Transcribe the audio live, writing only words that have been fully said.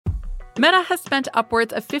Meta has spent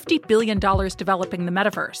upwards of $50 billion developing the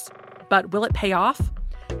metaverse. But will it pay off?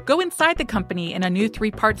 Go inside the company in a new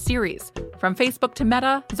 3-part series, From Facebook to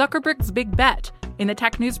Meta, Zuckerberg's Big Bet, in the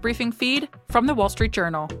Tech News Briefing feed from The Wall Street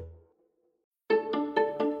Journal.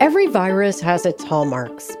 Every virus has its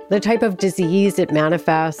hallmarks: the type of disease it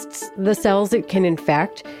manifests, the cells it can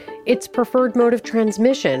infect, its preferred mode of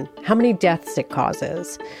transmission, how many deaths it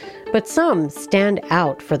causes. But some stand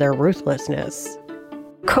out for their ruthlessness.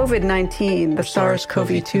 COVID-19, the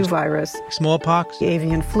SARS-CoV-2 virus, smallpox, the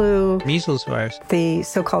avian flu, measles virus, the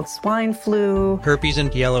so-called swine flu, herpes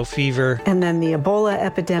and yellow fever, and then the Ebola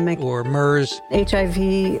epidemic, or MERS,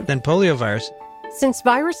 HIV, then polio virus. Since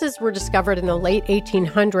viruses were discovered in the late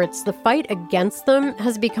 1800s, the fight against them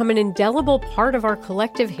has become an indelible part of our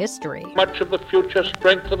collective history. Much of the future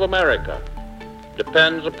strength of America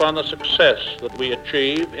depends upon the success that we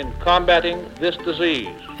achieve in combating this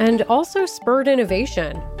disease. And also spurred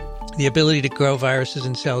innovation. The ability to grow viruses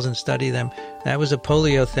in cells and study them, that was a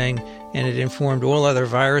polio thing, and it informed all other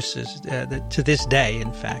viruses to this day,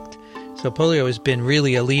 in fact. So polio has been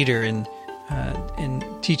really a leader in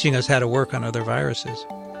teaching us how to work on other viruses.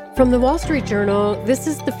 From the Wall Street Journal, this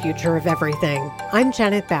is The Future of Everything. I'm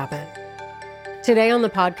Janet Babbitt. Today on the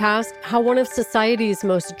podcast, how one of society's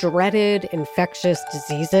most dreaded infectious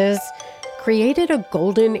diseases created a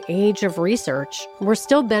golden age of research we're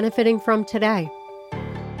still benefiting from today.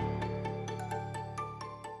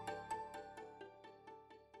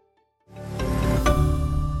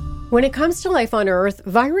 When it comes to life on Earth,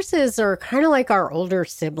 viruses are kind of like our older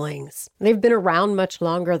siblings. They've been around much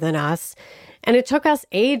longer than us, and it took us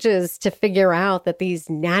ages to figure out that these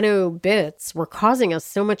nanobits were causing us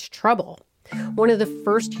so much trouble. One of the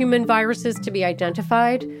first human viruses to be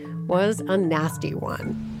identified was a nasty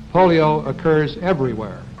one. Polio occurs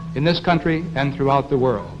everywhere, in this country and throughout the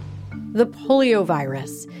world. The polio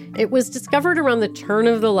virus. It was discovered around the turn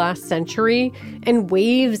of the last century, and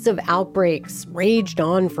waves of outbreaks raged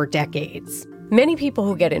on for decades. Many people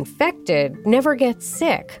who get infected never get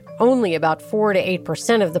sick. Only about 4 to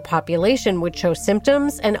 8% of the population would show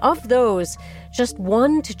symptoms, and of those, just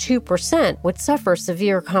 1 to 2% would suffer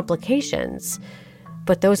severe complications.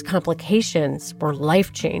 But those complications were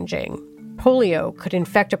life-changing. Polio could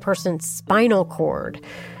infect a person's spinal cord.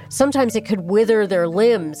 Sometimes it could wither their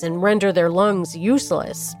limbs and render their lungs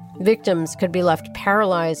useless. Victims could be left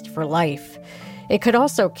paralyzed for life. It could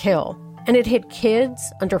also kill, and it hit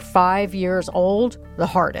kids under 5 years old the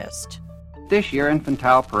hardest. This year,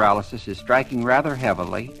 infantile paralysis is striking rather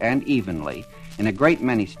heavily and evenly in a great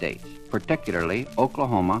many states, particularly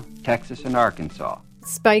Oklahoma, Texas, and Arkansas.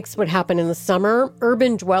 Spikes would happen in the summer.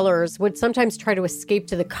 Urban dwellers would sometimes try to escape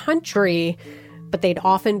to the country, but they'd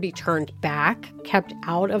often be turned back, kept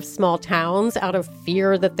out of small towns out of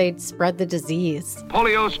fear that they'd spread the disease.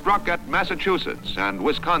 Polio struck at Massachusetts and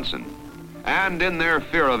Wisconsin, and in their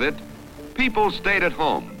fear of it, people stayed at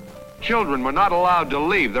home. Children were not allowed to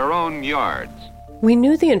leave their own yards. We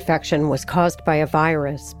knew the infection was caused by a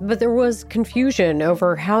virus, but there was confusion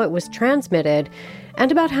over how it was transmitted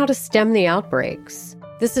and about how to stem the outbreaks.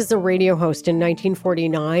 This is a radio host in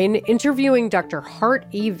 1949 interviewing Dr. Hart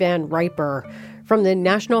E. Van Riper from the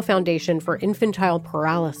National Foundation for Infantile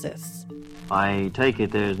Paralysis. I take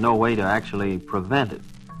it there's no way to actually prevent it.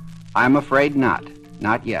 I'm afraid not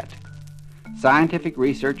yet. Scientific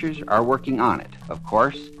researchers are working on it, of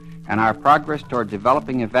course, and our progress toward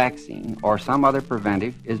developing a vaccine or some other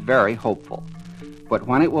preventive is very hopeful. But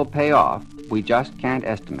when it will pay off, we just can't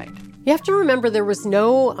estimate. You have to remember there was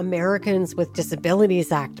no Americans with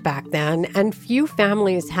Disabilities Act back then, and few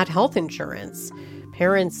families had health insurance.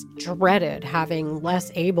 Parents dreaded having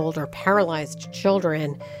less abled or paralyzed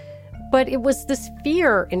children. But it was this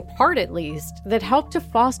fear, in part at least, that helped to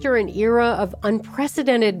foster an era of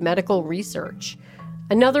unprecedented medical research.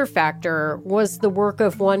 Another factor was the work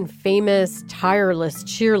of one famous, tireless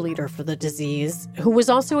cheerleader for the disease, who was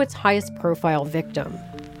also its highest profile victim.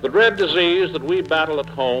 The dread disease that we battle at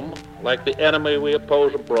home, like the enemy we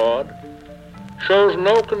oppose abroad, shows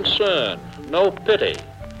no concern, no pity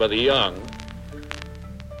for the young.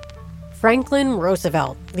 Franklin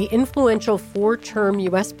Roosevelt, the influential 4-term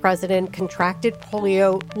U.S. president, contracted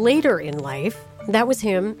polio later in life. That was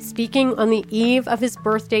him speaking on the eve of his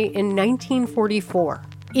birthday in 1944.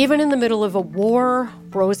 Even in the middle of a war,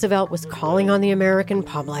 Roosevelt was calling on the American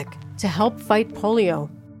public to help fight polio.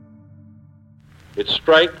 It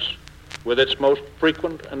strikes with its most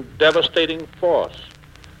frequent and devastating force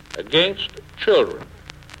against children.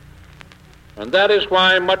 And that is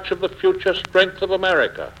why much of the future strength of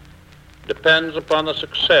America depends upon the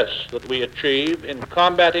success that we achieve in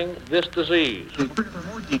combating this disease.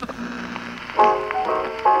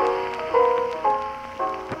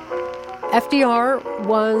 FDR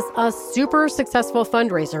was a super successful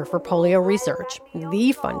fundraiser for polio research,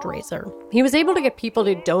 the fundraiser. He was able to get people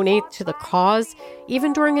to donate to the cause,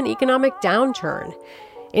 even during an economic downturn.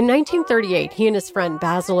 In 1938, he and his friend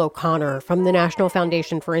Basil O'Connor from the National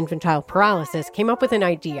Foundation for Infantile Paralysis came up with an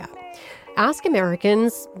idea. Ask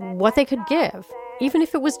Americans what they could give, even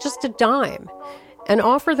if it was just a dime, and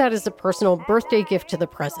offer that as a personal birthday gift to the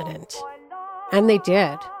president. And they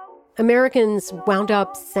did. Americans wound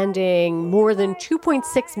up sending more than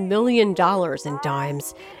 $2.6 million in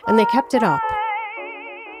dimes, and they kept it up.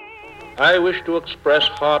 I wish to express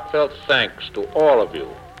heartfelt thanks to all of you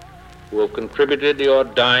who have contributed your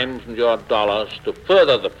dimes and your dollars to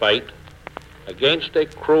further the fight against a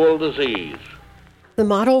cruel disease. The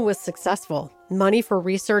model was successful. Money for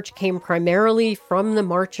research came primarily from the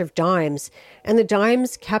March of Dimes, and the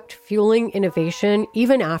dimes kept fueling innovation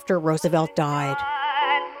even after Roosevelt died.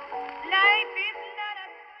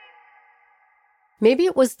 Maybe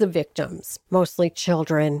it was the victims, mostly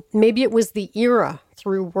children. Maybe it was the era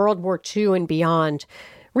through World War II and beyond.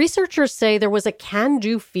 Researchers say there was a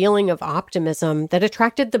can-do feeling of optimism that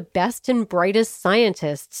attracted the best and brightest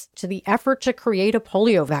scientists to the effort to create a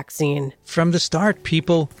polio vaccine. From the start,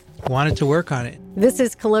 people wanted to work on it. This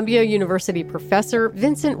is Columbia University professor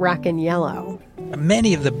Vincent Racaniello.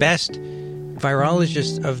 Many of the best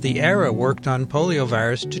virologists of the era worked on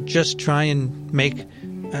poliovirus to just try and make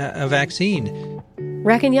a vaccine.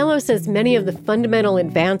 Racaniello says many of the fundamental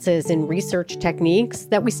advances in research techniques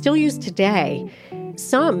that we still use today,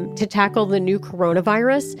 some to tackle the new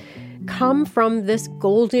coronavirus, come from this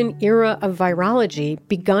golden era of virology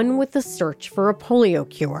begun with the search for a polio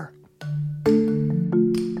cure.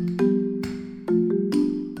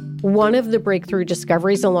 One of the breakthrough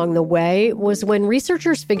discoveries along the way was when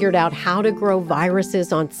researchers figured out how to grow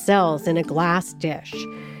viruses on cells in a glass dish.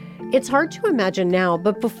 It's hard to imagine now,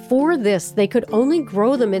 but before this, they could only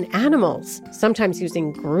grow them in animals, sometimes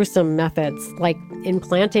using gruesome methods like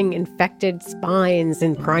implanting infected spines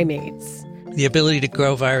in primates. The ability to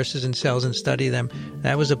grow viruses in cells and study them,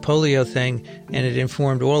 that was a polio thing, and it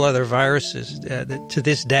informed all other viruses to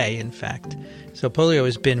this day, in fact. So polio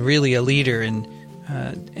has been really a leader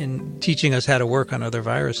in teaching us how to work on other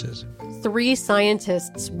viruses. 3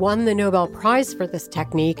 scientists won the Nobel Prize for this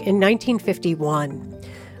technique in 1951.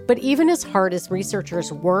 But even as hard as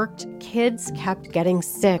researchers worked, kids kept getting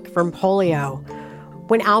sick from polio.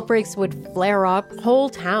 When outbreaks would flare up, whole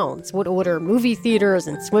towns would order movie theaters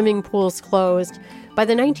and swimming pools closed. By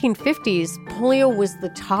the 1950s, polio was the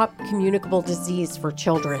top communicable disease for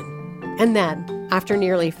children. And then, after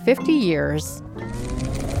nearly 50 years...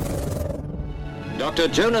 Dr.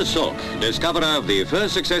 Jonas Salk, discoverer of the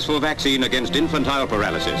first successful vaccine against infantile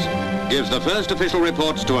paralysis, gives the first official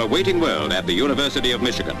reports to a waiting world at the University of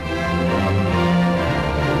Michigan.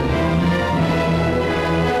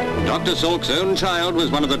 Dr. Salk's own child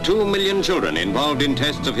was one of the 2 million children involved in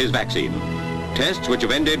tests of his vaccine. Tests which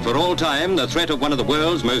have ended for all time the threat of one of the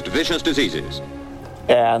world's most vicious diseases.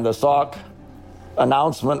 And the Salk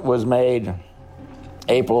announcement was made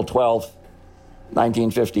April 12th,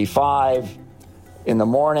 1955, in the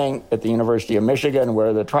morning at the University of Michigan,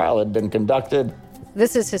 where the trial had been conducted.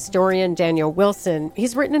 This is historian Daniel Wilson.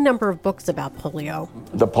 He's written a number of books about polio.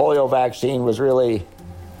 The polio vaccine was really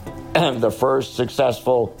the first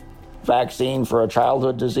successful vaccine for a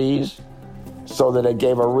childhood disease, so that it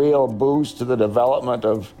gave a real boost to the development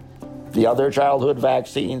of the other childhood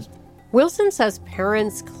vaccines. Wilson says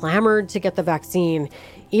parents clamored to get the vaccine,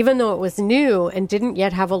 even though it was new and didn't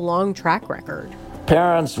yet have a long track record.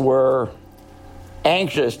 Parents were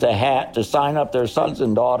anxious to sign up their sons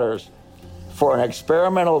and daughters for an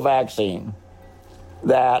experimental vaccine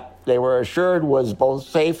that they were assured was both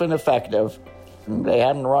safe and effective. They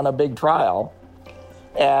hadn't run a big trial,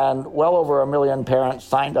 and well over 1 million parents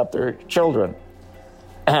signed up their children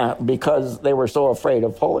because they were so afraid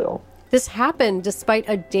of polio. This happened despite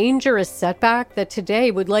a dangerous setback that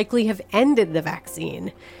today would likely have ended the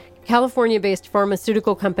vaccine. California-based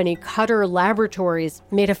pharmaceutical company Cutter Laboratories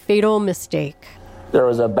made a fatal mistake. There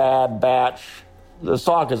was a bad batch. The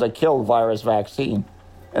Salk is a killed virus vaccine,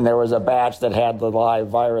 and there was a batch that had the live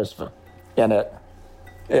virus in it.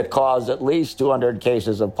 It caused at least 200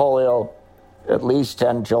 cases of polio. At least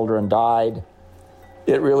 10 children died.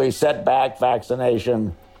 It really set back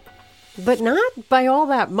vaccination. But not by all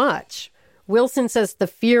that much. Wilson says the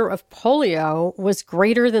fear of polio was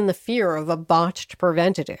greater than the fear of a botched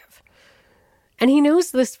preventative. And he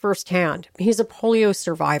knows this firsthand. He's a polio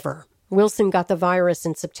survivor. Wilson got the virus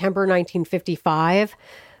in September 1955,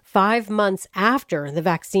 5 months after the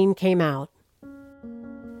vaccine came out.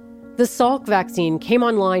 The Salk vaccine came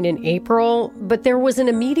online in April, but there was an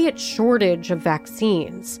immediate shortage of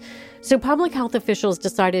vaccines. So public health officials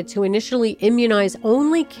decided to initially immunize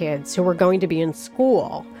only kids who were going to be in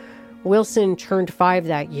school. Wilson turned 5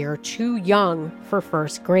 that year, too young for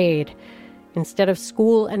first grade. Instead of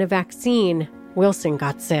school and a vaccine, Wilson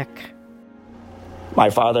got sick. My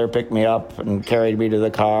father picked me up and carried me to the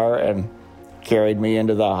car and carried me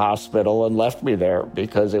into the hospital and left me there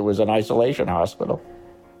because it was an isolation hospital.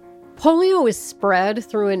 Polio is spread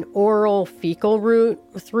through an oral fecal route,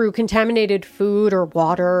 through contaminated food or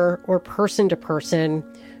water, or person to person.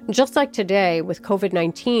 Just like today with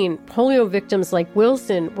COVID-19, polio victims like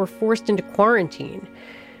Wilson were forced into quarantine.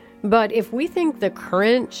 But if we think the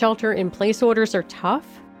current shelter-in-place orders are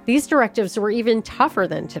tough, these directives were even tougher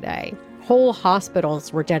than today. Whole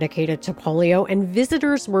hospitals were dedicated to polio, and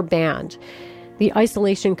visitors were banned. The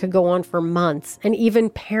isolation could go on for months, and even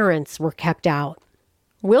parents were kept out.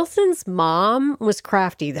 Wilson's mom was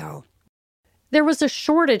crafty, though. There was a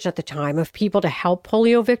shortage at the time of people to help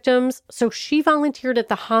polio victims, so she volunteered at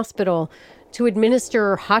the hospital to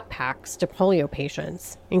administer hot packs to polio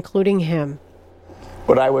patients, including him.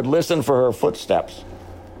 But I would listen for her footsteps.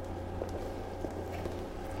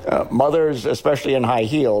 Mothers, especially in high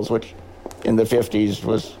heels, which in the 50s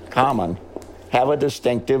was common, have a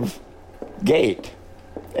distinctive gait.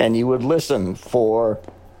 And you would listen for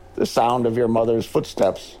the sound of your mother's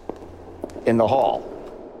footsteps in the hall.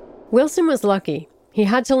 Wilson was lucky. He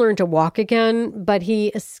had to learn to walk again, but he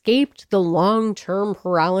escaped the long-term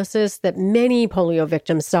paralysis that many polio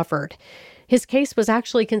victims suffered. His case was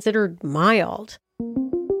actually considered mild.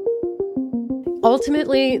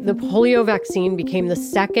 Ultimately, the polio vaccine became the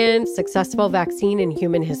second successful vaccine in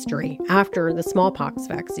human history after the smallpox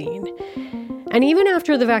vaccine. And even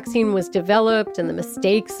after the vaccine was developed and the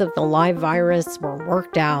mistakes of the live virus were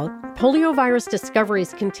worked out, poliovirus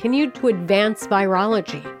discoveries continued to advance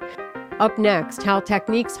virology. Up next, how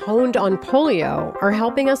techniques honed on polio are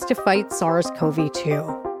helping us to fight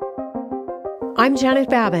SARS-CoV-2. I'm Janet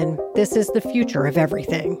Babin. This is The Future of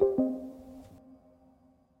Everything.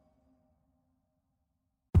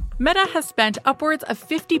 Meta has spent upwards of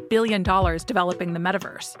 $50 billion developing the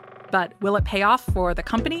metaverse. But will it pay off for the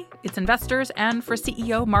company, its investors, and for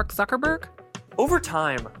CEO Mark Zuckerberg? Over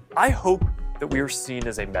time, I hope that we are seen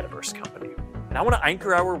as a metaverse company. And I want to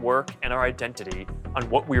anchor our work and our identity on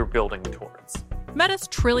what we are building towards. Meta's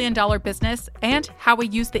trillion-dollar business and how we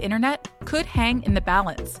use the internet could hang in the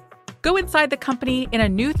balance. Go inside the company in a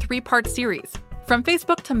new 3-part series. From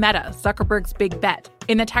Facebook to Meta, Zuckerberg's big bet,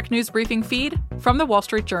 in the Tech News Briefing feed from The Wall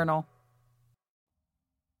Street Journal.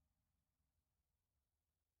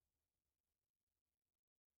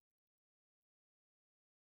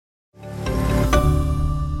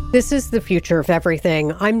 This is The Future of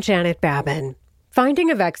Everything. I'm Janet Babin.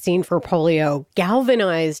 Finding a vaccine for polio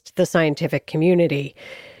galvanized the scientific community.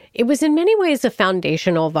 It was in many ways a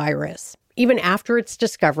foundational virus. Even after its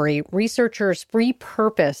discovery, researchers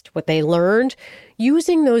repurposed what they learned,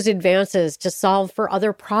 using those advances to solve for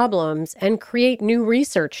other problems and create new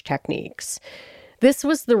research techniques. This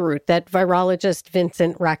was the route that virologist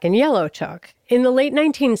Vincent Racaniello took. In the late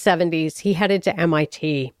 1970s, he headed to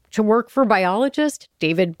MIT to work for biologist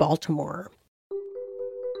David Baltimore.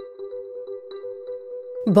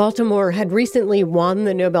 Baltimore had recently won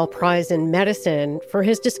the Nobel Prize in Medicine for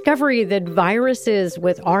his discovery that viruses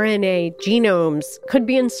with RNA genomes could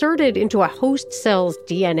be inserted into a host cell's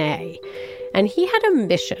DNA. And he had a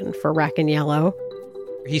mission for Racaniello.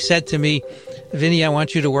 He said to me, "Vinny, I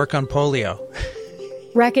want you to work on polio."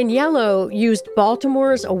 Racaniello used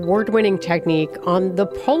Baltimore's award-winning technique on the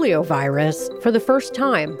polio virus for the first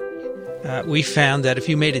time. We found that if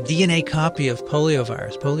you made a DNA copy of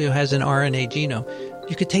poliovirus, polio has an RNA genome,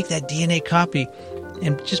 you could take that DNA copy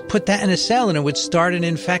and just put that in a cell and it would start an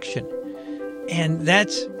infection. And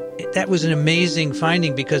that was an amazing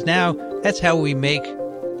finding because now that's how we make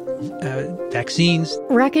vaccines.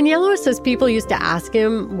 Racaniello says people used to ask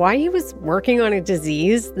him why he was working on a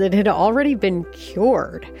disease that had already been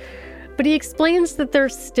cured. But he explains that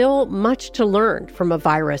there's still much to learn from a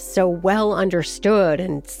virus so well understood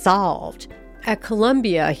and solved. At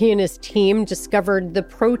Columbia, he and his team discovered the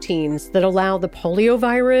proteins that allow the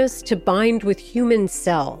poliovirus to bind with human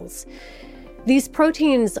cells. These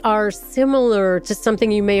proteins are similar to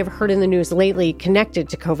something you may have heard in the news lately connected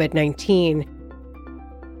to COVID-19.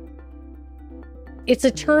 It's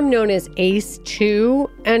a term known as ACE2,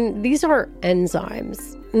 and these are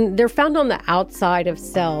enzymes. They're found on the outside of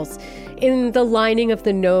cells, in the lining of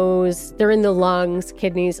the nose, they're in the lungs,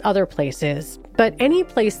 kidneys, other places. But any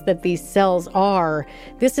place that these cells are,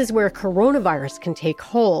 this is where coronavirus can take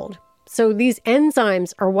hold. So these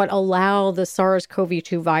enzymes are what allow the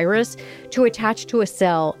SARS-CoV-2 virus to attach to a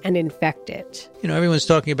cell and infect it. You know, everyone's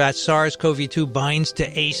talking about SARS-CoV-2 binds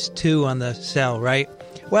to ACE2 on the cell, right?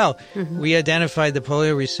 Well, we identified the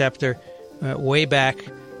polio receptor way back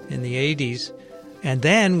in the 80s, and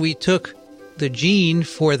then we took the gene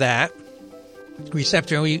for that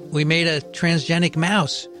receptor and we made a transgenic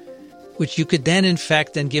mouse, which you could then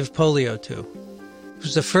infect and give polio to. It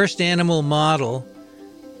was the first animal model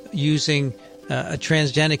using a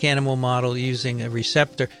transgenic animal model using a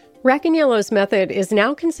receptor. Racaniello's method is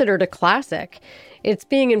now considered a classic. It's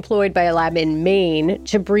being employed by a lab in Maine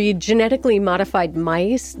to breed genetically modified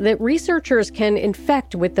mice that researchers can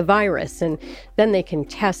infect with the virus, and then they can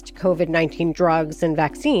test COVID-19 drugs and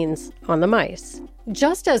vaccines on the mice.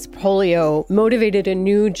 Just as polio motivated a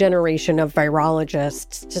new generation of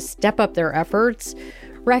virologists to step up their efforts,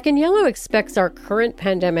 Racaniello expects our current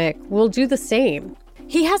pandemic will do the same.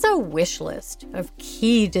 He has a wish list of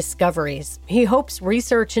key discoveries he hopes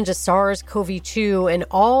research into SARS-CoV-2 and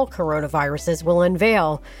all coronaviruses will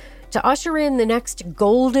unveil to usher in the next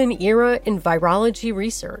golden era in virology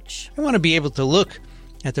research. I want to be able to look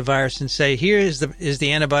at the virus and say, here is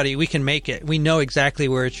the antibody, we can make it. We know exactly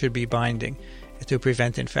where it should be binding to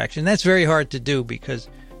prevent infection. That's very hard to do because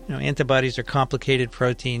antibodies are complicated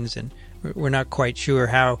proteins and we're not quite sure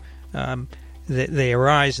how they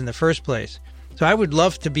arise in the first place. So I would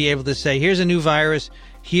love to be able to say, here's a new virus,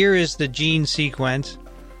 here is the gene sequence,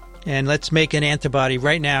 and let's make an antibody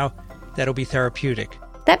right now that'll be therapeutic.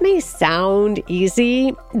 That may sound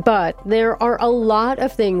easy, but there are a lot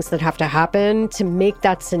of things that have to happen to make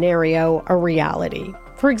that scenario a reality.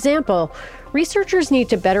 For example, researchers need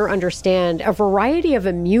to better understand a variety of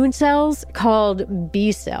immune cells called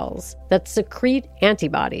B cells that secrete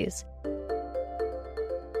antibodies.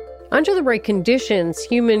 Under the right conditions,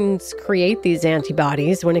 humans create these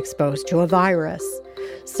antibodies when exposed to a virus.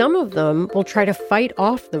 Some of them will try to fight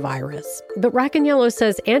off the virus, but Racaniello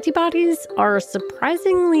says antibodies are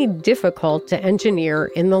surprisingly difficult to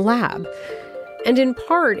engineer in the lab. And in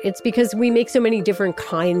part, it's because we make so many different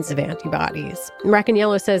kinds of antibodies.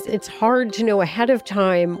 Racaniello says it's hard to know ahead of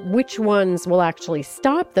time which ones will actually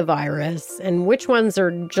stop the virus and which ones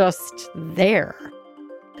are just there.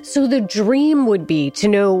 So the dream would be to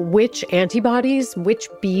know which antibodies, which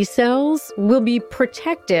B cells, will be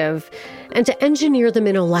protective and to engineer them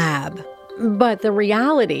in a lab. But the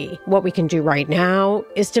reality, what we can do right now,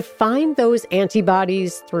 is to find those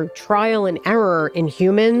antibodies through trial and error in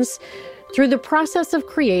humans through the process of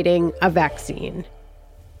creating a vaccine.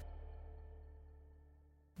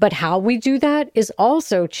 But how we do that is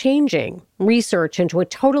also changing. Research into a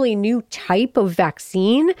totally new type of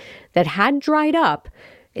vaccine that had dried up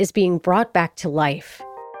is being brought back to life.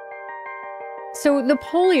 So the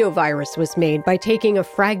polio virus was made by taking a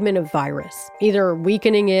fragment of virus, either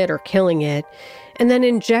weakening it or killing it, and then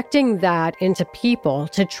injecting that into people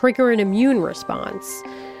to trigger an immune response.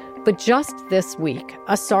 But just this week,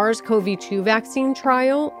 a SARS-CoV-2 vaccine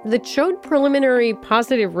trial that showed preliminary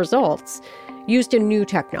positive results used a new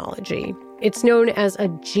technology. It's known as a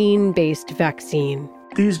gene-based vaccine.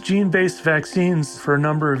 These gene-based vaccines, for a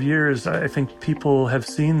number of years, I think people have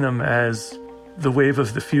seen them as the wave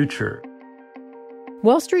of the future.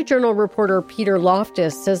 Wall Street Journal reporter Peter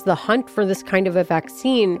Loftus says the hunt for this kind of a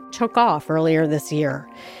vaccine took off earlier this year.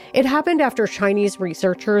 It happened after Chinese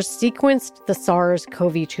researchers sequenced the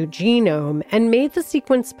SARS-CoV-2 genome and made the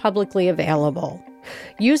sequence publicly available.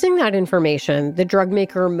 Using that information, the drug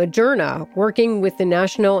maker Moderna, working with the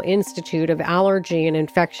National Institute of Allergy and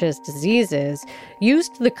Infectious Diseases,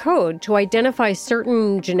 used the code to identify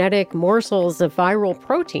certain genetic morsels of viral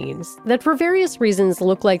proteins that for various reasons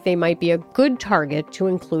look like they might be a good target to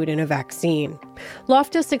include in a vaccine.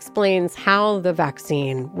 Loftus explains how the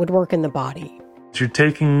vaccine would work in the body. You're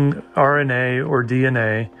taking RNA or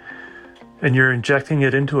DNA and you're injecting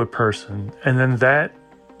it into a person, and then that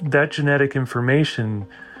genetic information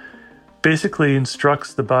basically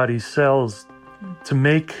instructs the body's cells to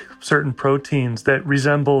make certain proteins that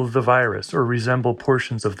resemble the virus or resemble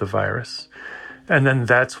portions of the virus. And then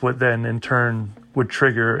that's what then in turn would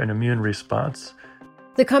trigger an immune response.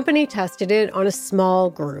 The company tested it on a small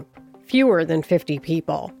group, fewer than 50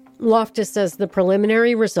 people. Loftus says the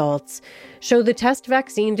preliminary results show the test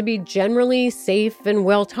vaccine to be generally safe and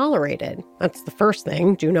well tolerated. That's the first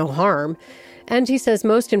thing, do no harm. And he says,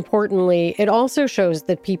 most importantly, it also shows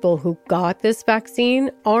that people who got this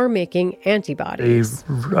vaccine are making antibodies.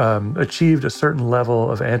 They've achieved a certain level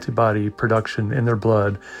of antibody production in their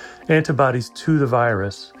blood, antibodies to the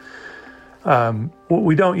virus. What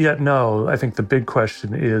we don't yet know, I think the big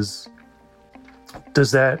question is,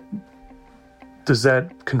 does that does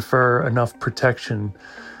that confer enough protection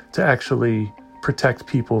to actually protect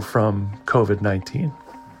people from COVID-19?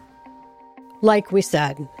 Like we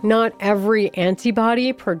said, not every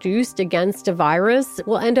antibody produced against a virus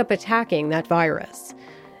will end up attacking that virus.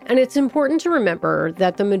 And it's important to remember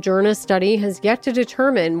that the Moderna study has yet to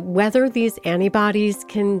determine whether these antibodies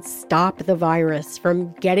can stop the virus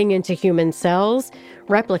from getting into human cells,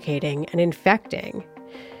 replicating, and infecting.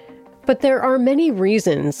 But there are many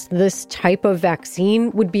reasons this type of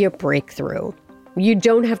vaccine would be a breakthrough. You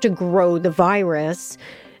don't have to grow the virus.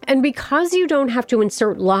 And because you don't have to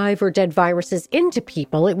insert live or dead viruses into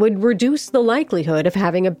people, it would reduce the likelihood of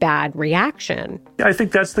having a bad reaction. I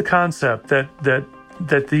think that's the concept,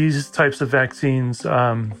 that these types of vaccines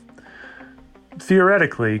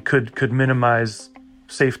theoretically could minimize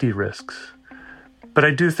safety risks. But I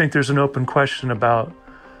do think there's an open question about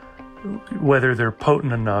whether they're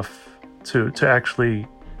potent enough to actually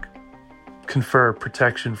confer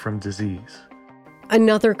protection from disease.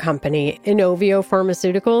 Another company, Inovio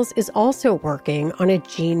Pharmaceuticals, is also working on a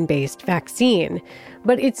gene-based vaccine,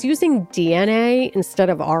 but it's using DNA instead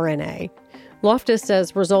of RNA. Loftus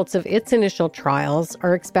says results of its initial trials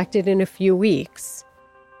are expected in a few weeks.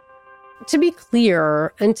 To be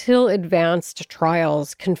clear, until advanced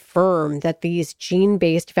trials confirm that these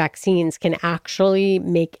gene-based vaccines can actually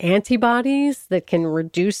make antibodies that can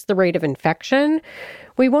reduce the rate of infection,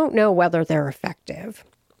 we won't know whether they're effective.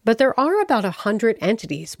 But there are about 100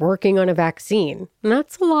 entities working on a vaccine, and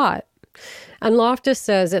that's a lot. And Loftus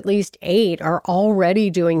says at least 8 are already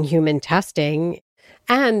doing human testing,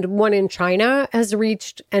 and one in China has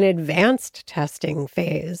reached an advanced testing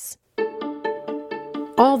phase.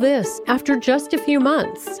 All this after just a few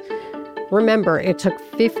months. Remember, it took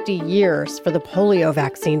 50 years for the polio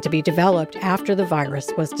vaccine to be developed after the virus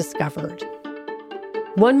was discovered.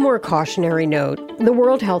 One more cautionary note, the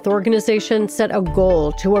World Health Organization set a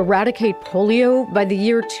goal to eradicate polio by the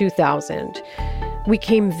year 2000. We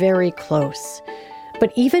came very close.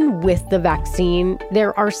 But even with the vaccine,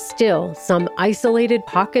 there are still some isolated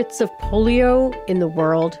pockets of polio in the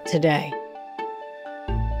world today.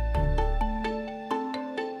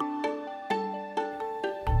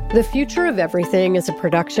 The Future of Everything is a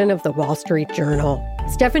production of The Wall Street Journal.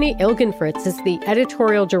 Stephanie Ilgenfritz is the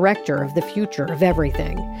editorial director of The Future of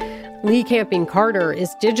Everything. Lee Camping-Carter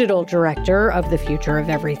is digital director of The Future of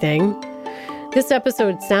Everything. This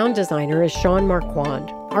episode's sound designer is Sean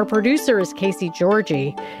Marquand. Our producer is Casey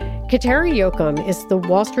Georgie. Kateri Yoakum is The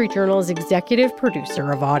Wall Street Journal's executive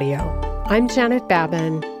producer of audio. I'm Janet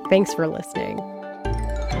Babin. Thanks for listening.